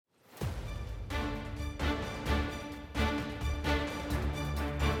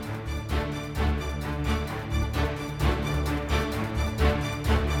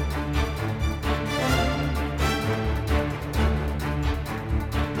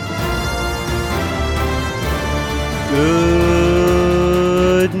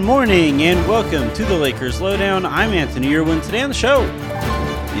Good morning and welcome to the Lakers Lowdown. I'm Anthony Irwin. Today on the show,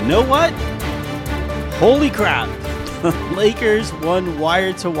 you know what? Holy crap. The Lakers won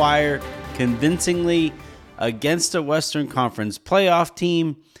wire-to-wire convincingly against a Western Conference playoff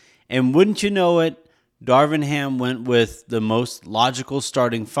team. And wouldn't you know it, Darvin Ham went with the most logical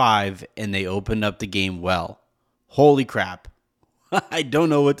starting five and they opened up the game well. Holy crap. I don't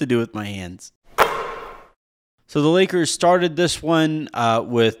know what to do with my hands. So the Lakers started this one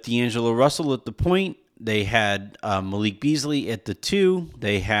with D'Angelo Russell at the point. They had Malik Beasley at the 2.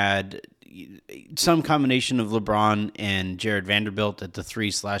 They had some combination of LeBron and Jared Vanderbilt at the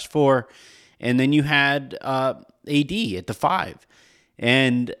 3/4. And then you had AD at the 5.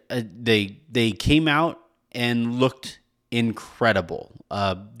 And they came out and looked incredible.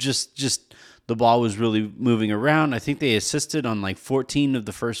 Just the ball was really moving around. I think they assisted on like 14 of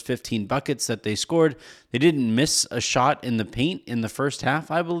the first 15 buckets that they scored. They didn't miss a shot in the paint in the first half,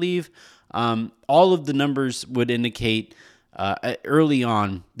 I believe. All of the numbers would indicate early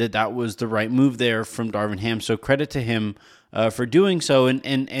on that was the right move there from Darvin Ham. So credit to him for doing so.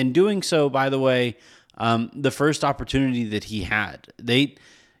 And doing so, by the way, the first opportunity that he had.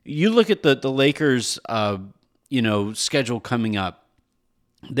 You look at the Lakers schedule coming up.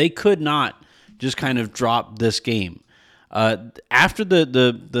 They could not just kind of drop this game. After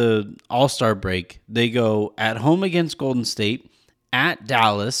the All-Star break, they go at home against Golden State, at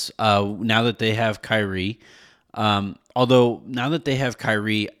Dallas, now that they have Kyrie. Although now that they have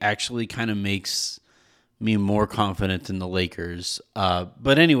Kyrie actually kind of makes me more confident in the Lakers.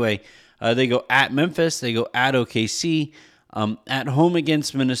 But anyway, they go at Memphis, they go at OKC, at home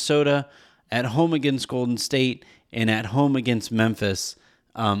against Minnesota, at home against Golden State, and at home against Memphis.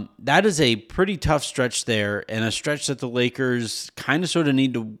 That is a pretty tough stretch there, and a stretch that the Lakers kind of sort of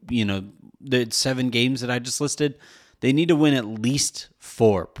need to, the 7 games that I just listed, they need to win at least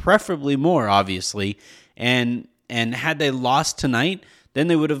 4, preferably more, obviously. And had they lost tonight, then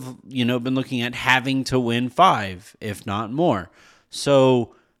they would have, been looking at having to win 5, if not more.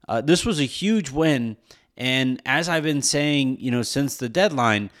 So this was a huge win. And as I've been saying, since the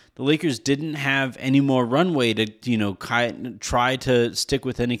deadline, the Lakers didn't have any more runway to, try to stick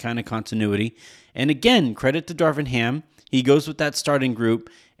with any kind of continuity. And again, credit to Darvin Ham. He goes with that starting group,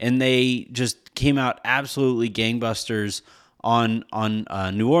 and they just came out absolutely gangbusters on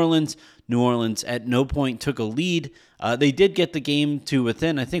New Orleans. New Orleans at no point took a lead. They did get the game to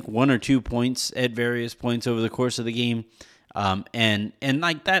within, I think, 1 or 2 points at various points over the course of the game. And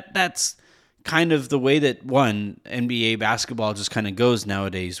like that's kind of the way that NBA basketball just kind of goes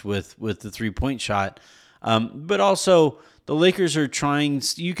nowadays with the 3-point shot. But also the Lakers are trying,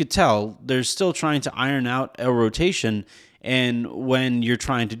 you could tell they're still trying to iron out a rotation. And when you're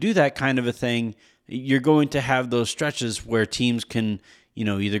trying to do that kind of a thing, you're going to have those stretches where teams can,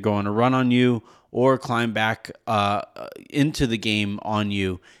 either go on a run on you or climb back into the game on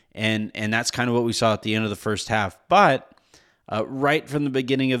you. And that's kind of what we saw at the end of the first half. But right from the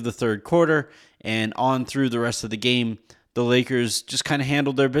beginning of the third quarter and on through the rest of the game, the Lakers just kind of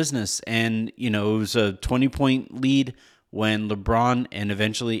handled their business. And, it was a 20-point lead when LeBron and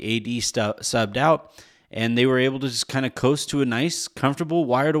eventually AD subbed out. And they were able to just kind of coast to a nice, comfortable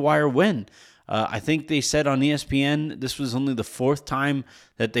wire-to-wire win. I think they said on ESPN this was only the 4th time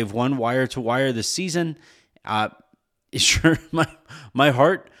that they've won wire-to-wire this season. Sure, my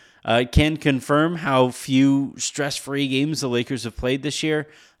heart can confirm how few stress-free games the Lakers have played this year.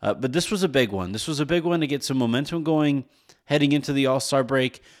 But this was a big one. This was a big one to get some momentum going heading into the All-Star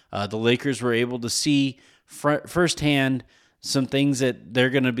break. The Lakers were able to see firsthand some things that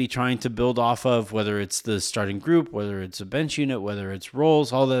they're going to be trying to build off of, whether it's the starting group, whether it's a bench unit, whether it's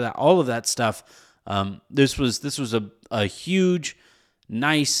roles, all of that stuff. This was a huge,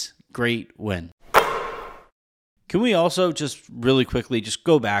 nice, great win. Can we also just really quickly just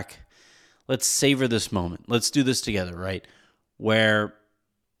go back? Let's savor this moment. Let's do this together, right? Where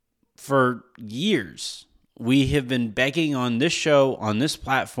for years we have been begging on this show, on this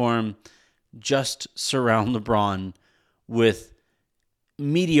platform, just surround LeBron with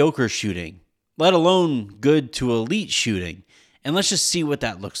mediocre shooting, let alone good to elite shooting. And let's just see what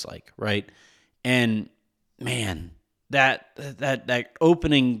that looks like, right? And man, that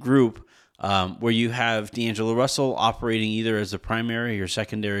opening group where you have D'Angelo Russell operating either as a primary or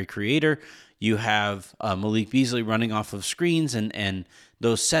secondary creator. You have Malik Beasley running off of screens, and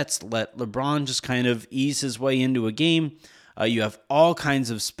those sets let LeBron just kind of ease his way into a game. You have all kinds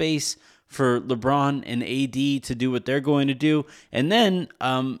of space for LeBron and AD to do what they're going to do. And then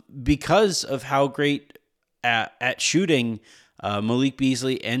because of how great at shooting Malik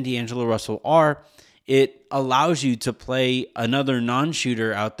Beasley and D'Angelo Russell are, it allows you to play another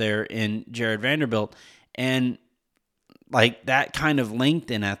non-shooter out there in Jared Vanderbilt, and like that kind of length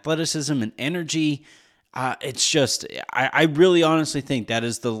and athleticism and energy. It's just, I really honestly think that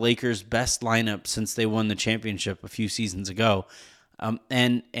is the Lakers' best lineup since they won the championship a few seasons ago.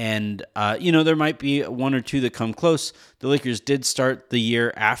 And there might be one or two that come close. The Lakers did start the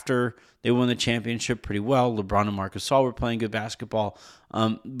year after they won the championship pretty well. LeBron and Marc Gasol were playing good basketball.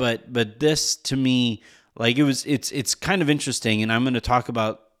 But this, to me, like it's kind of interesting, and I'm going to talk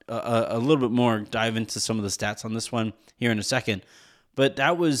about a little bit more, dive into some of the stats on this one here in a second. But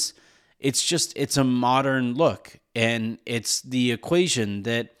it's a modern look, and it's the equation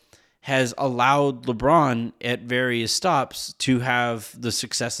that has allowed LeBron at various stops to have the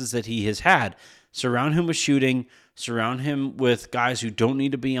successes that he has had. Surround him with shooting, surround him with guys who don't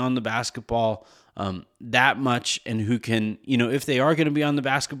need to be on the basketball that much, and who can, if they are going to be on the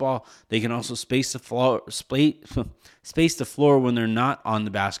basketball, they can also space the floor when they're not on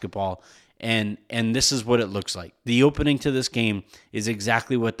the basketball. And this is what it looks like. The opening to this game is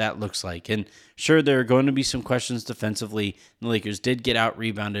exactly what that looks like. And sure, there are going to be some questions defensively. The Lakers did get out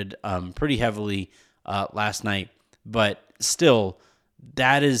rebounded pretty heavily last night, but still,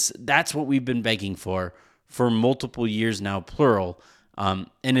 that's what we've been begging for multiple years now, plural. And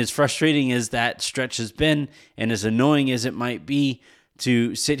as frustrating as that stretch has been, and as annoying as it might be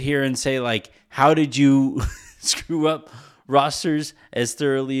to sit here and say, like, how did you screw up rosters as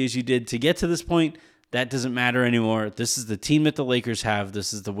thoroughly as you did to get to this point? That doesn't matter anymore. This is the team that the Lakers have.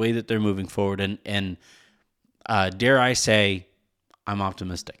 This is the way that they're moving forward. And dare I say, I'm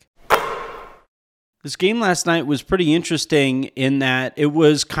optimistic. This game last night was pretty interesting in that it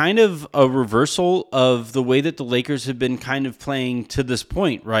was kind of a reversal of the way that the Lakers have been kind of playing to this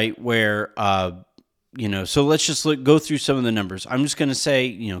point, right? Where, so let's just go through some of the numbers. I'm just going to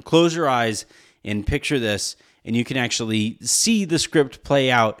say, close your eyes and picture this, and you can actually see the script play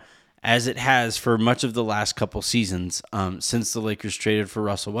out as it has for much of the last couple seasons since the Lakers traded for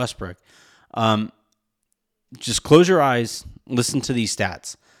Russell Westbrook. Just close your eyes, listen to these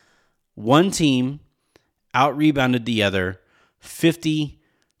stats. One team out-rebounded the other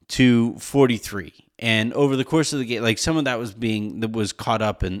 50-43. And over the course of the game, like some of that was caught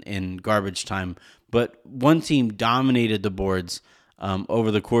up in garbage time, but one team dominated the boards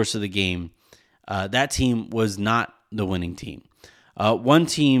over the course of the game. That team was not the winning team. One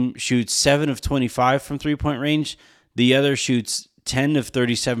team shoots 7 of 25 from three-point range. The other shoots 10 of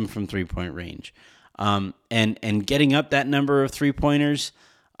 37 from three-point range. And getting up that number of three-pointers,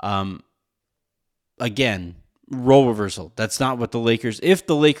 again, role reversal. That's not what the Lakers... If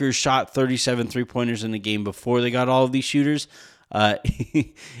the Lakers shot 37 three-pointers in the game before they got all of these shooters,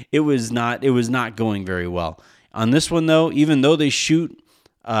 it was not going very well. On this one, though, even though they shoot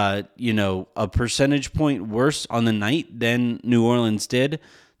a percentage point worse on the night than New Orleans did,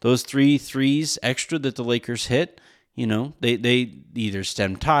 those 3 threes extra that the Lakers hit, they either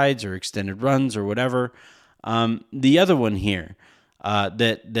stemmed tides or extended runs or whatever. The other one here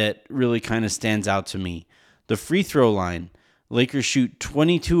that really kind of stands out to me, the free throw line. Lakers shoot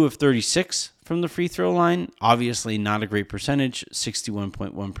 22 of 36 from the free throw line. Obviously not a great percentage,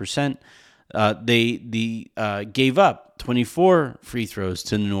 61.1%. They gave up 24 free throws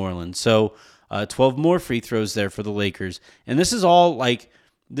to New Orleans. So 12 more free throws there for the Lakers. And this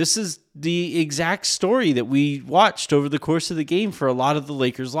is the exact story that we watched over the course of the game for a lot of the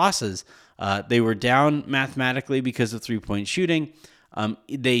Lakers' losses. They were down mathematically because of three-point shooting.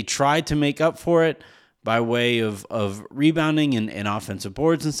 They tried to make up for it by way of rebounding and offensive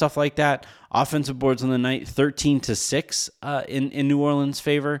boards and stuff like that. Offensive boards on the night, 13-6 in New Orleans'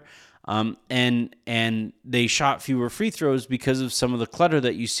 favor. And they shot fewer free throws because of some of the clutter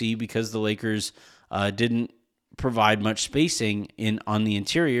that you see, because the Lakers didn't provide much spacing on the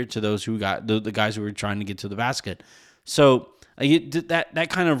interior to those who got the guys who were trying to get to the basket. So that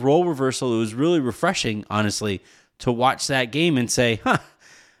kind of role reversal, it was really refreshing, honestly, to watch that game and say,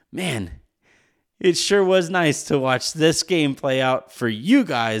 man, it sure was nice to watch this game play out for you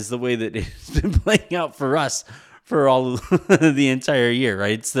guys the way that it's been playing out for us for all the entire year,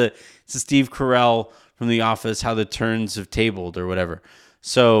 right? It's the Steve Carell from The Office, how the turns have tabled or whatever.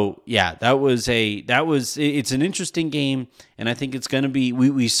 So yeah, it's an interesting game, and I think it's going to be,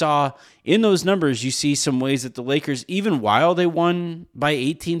 we saw in those numbers, you see some ways that the Lakers, even while they won by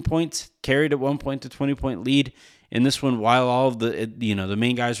 18 points, carried at one point to 20-point lead in this one, while all of the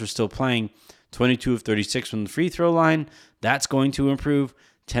main guys were still playing. 22 of 36 from the free throw line, that's going to improve.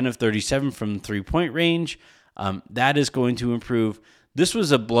 10 of 37 from the three-point range, that is going to improve. This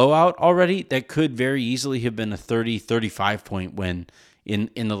was a blowout already that could very easily have been a 30-35 point win in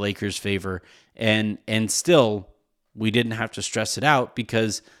the Lakers' favor, and still we didn't have to stress it out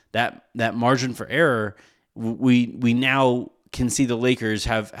because that margin for error, we now can see the Lakers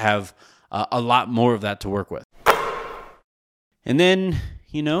have a lot more of that to work with. And then,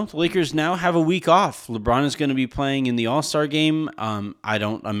 the Lakers now have a week off. LeBron is going to be playing in the All-Star game. I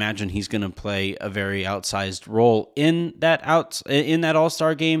don't imagine he's going to play a very outsized role in that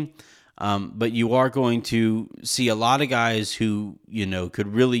All-Star game. But you are going to see a lot of guys who,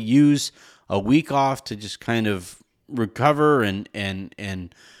 could really use a week off to just kind of recover and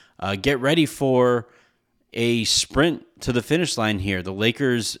get ready for a sprint to the finish line here. The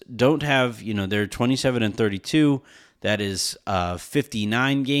Lakers don't have, they're 27-32. That is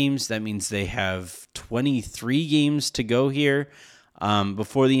 59 games. That means they have 23 games to go here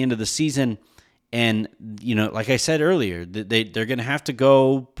before the end of the season. And, like I said earlier, they're going to have to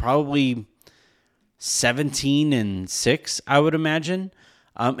go probably 17-6, I would imagine.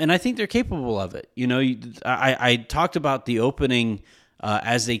 And I think they're capable of it. I talked about the opening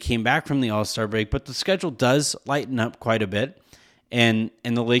as they came back from the All-Star break, but the schedule does lighten up quite a bit. And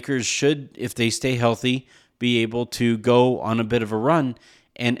the Lakers should, if they stay healthy, be able to go on a bit of a run.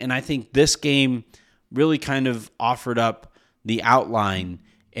 And I think this game really kind of offered up the outline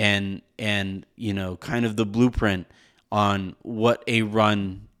and kind of the blueprint on what a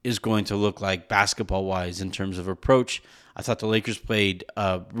run is going to look like basketball-wise in terms of approach. I thought the Lakers played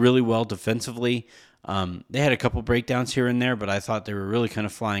really well defensively. They had a couple breakdowns here and there, but I thought they were really kind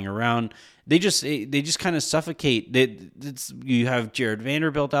of flying around. They just kind of suffocate. You have Jared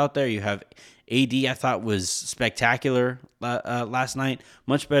Vanderbilt out there. You have AD, I thought, was spectacular last night.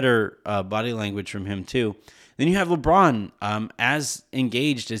 Much better body language from him, too. Then you have LeBron, as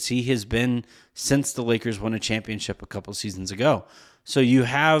engaged as he has been since the Lakers won a championship a couple seasons ago. So you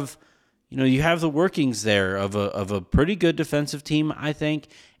have the workings there of a pretty good defensive team, I think,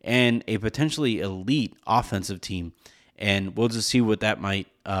 and a potentially elite offensive team. And we'll just see what that might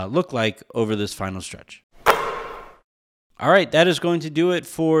look like over this final stretch. All right, that is going to do it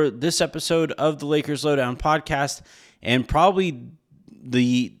for this episode of the Lakers Lowdown podcast, and probably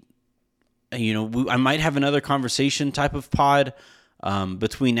I might have another conversation type of pod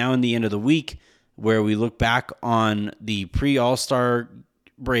between now and the end of the week where we look back on the pre-All-Star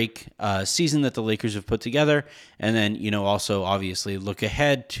break season that the Lakers have put together, and then also obviously look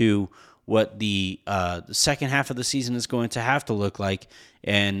ahead to what the second half of the season is going to have to look like,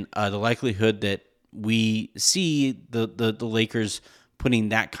 and the likelihood that we see the Lakers putting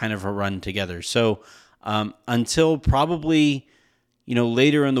that kind of a run together. So until probably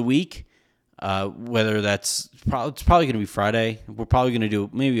later in the week, whether it's probably going to be Friday. We're probably going to do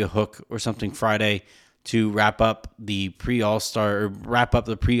maybe a hook or something Friday to wrap up the pre-All-Star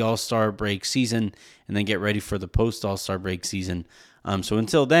break season, and then get ready for the post-All-Star break season. So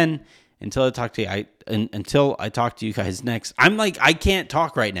until then, until I talk to you guys next, I can't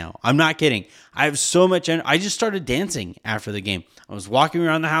talk right now. I'm not kidding. I have so much energy. I just started dancing after the game. I was walking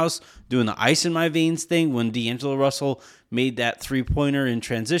around the house doing the ice in my veins thing when D'Angelo Russell made that three-pointer in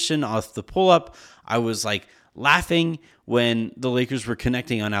transition off the pull-up. I was laughing when the Lakers were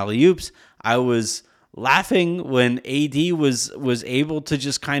connecting on alley-oops. I was laughing when AD was able to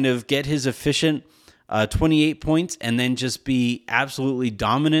just kind of get his efficient 28 points and then just be absolutely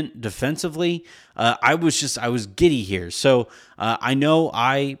dominant defensively. I was giddy here. So I know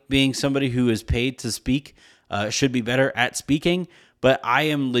being somebody who is paid to speak, should be better at speaking, but I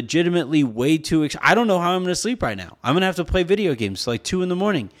am legitimately way too excited. I don't know how I'm going to sleep right now. I'm going to have to play video games till 2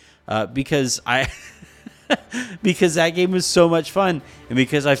 a.m. Because because that game was so much fun, and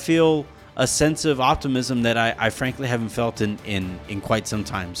because I feel a sense of optimism that I frankly haven't felt in quite some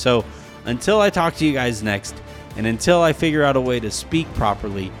time. So until I talk to you guys next, and until I figure out a way to speak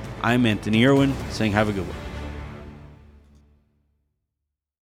properly, I'm Anthony Irwin saying have a good one.